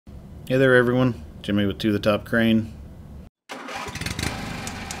Hey there everyone, Jimmy with To the Top Crane.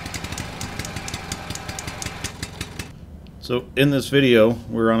 So in this video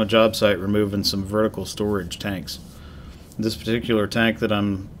we're on a job site removing some vertical storage tanks. This particular tank that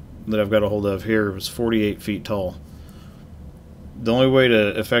I've got a hold of here is 48 feet tall. The only way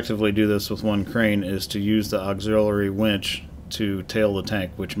to effectively do this with one crane is to use the auxiliary winch to tail the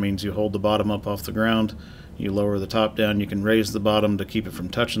tank, which means you hold the bottom up off the ground, you lower the top down, you can raise the bottom to keep it from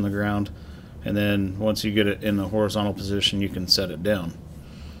touching the ground, and then once you get it in the horizontal position you can set it down.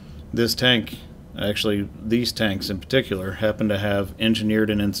 This tank, actually these tanks in particular, happen to have engineered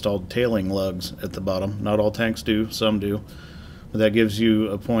and installed tailing lugs at the bottom. Not all tanks do, some do, but that gives you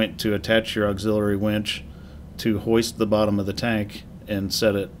a point to attach your auxiliary winch to hoist the bottom of the tank and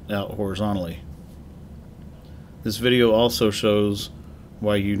set it out horizontally. This video also shows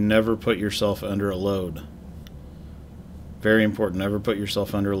why you never put yourself under a load. Very important, never put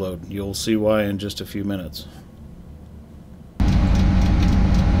yourself under a load. You'll see why in just a few minutes.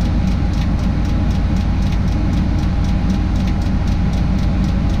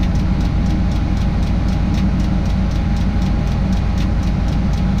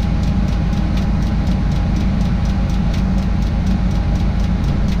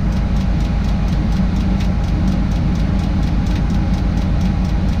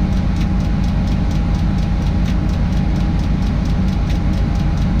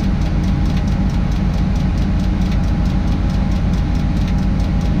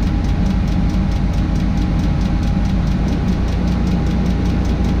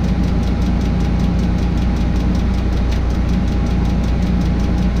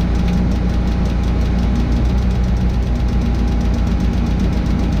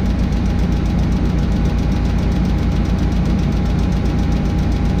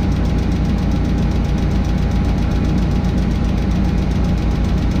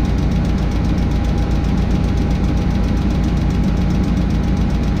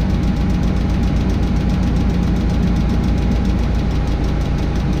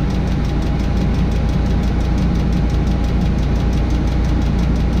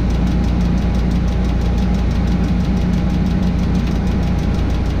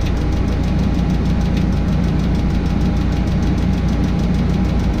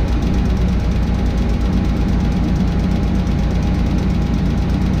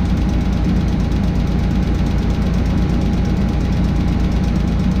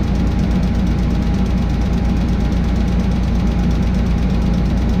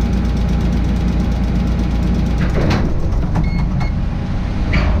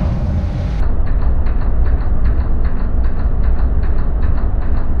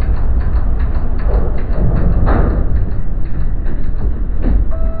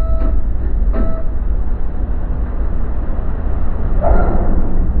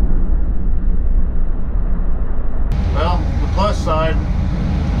 Side,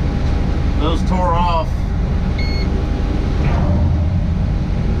 those tore off,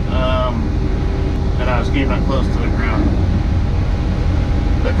 and I was keeping it close to the ground.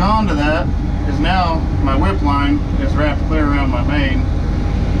 The con to that is now my whip line is wrapped clear around my main.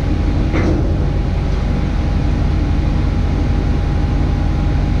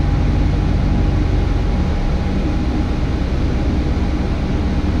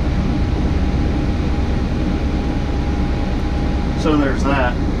 So there's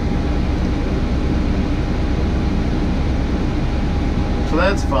that. So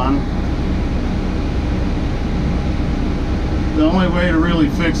that's fun. The only way to really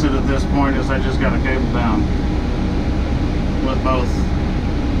fix it at this point is I just got a cable down with both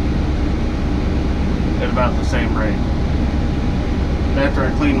at about the same rate after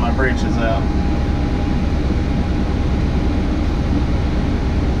I clean my breeches out.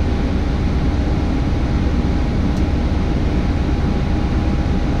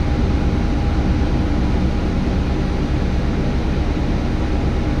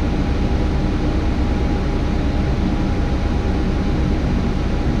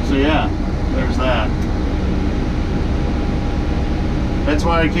 So yeah, there's that. That's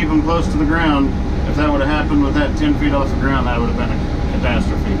why I keep them close to the ground. If that would have happened with that 10 feet off the ground, that would have been a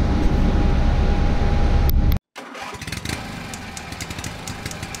catastrophe.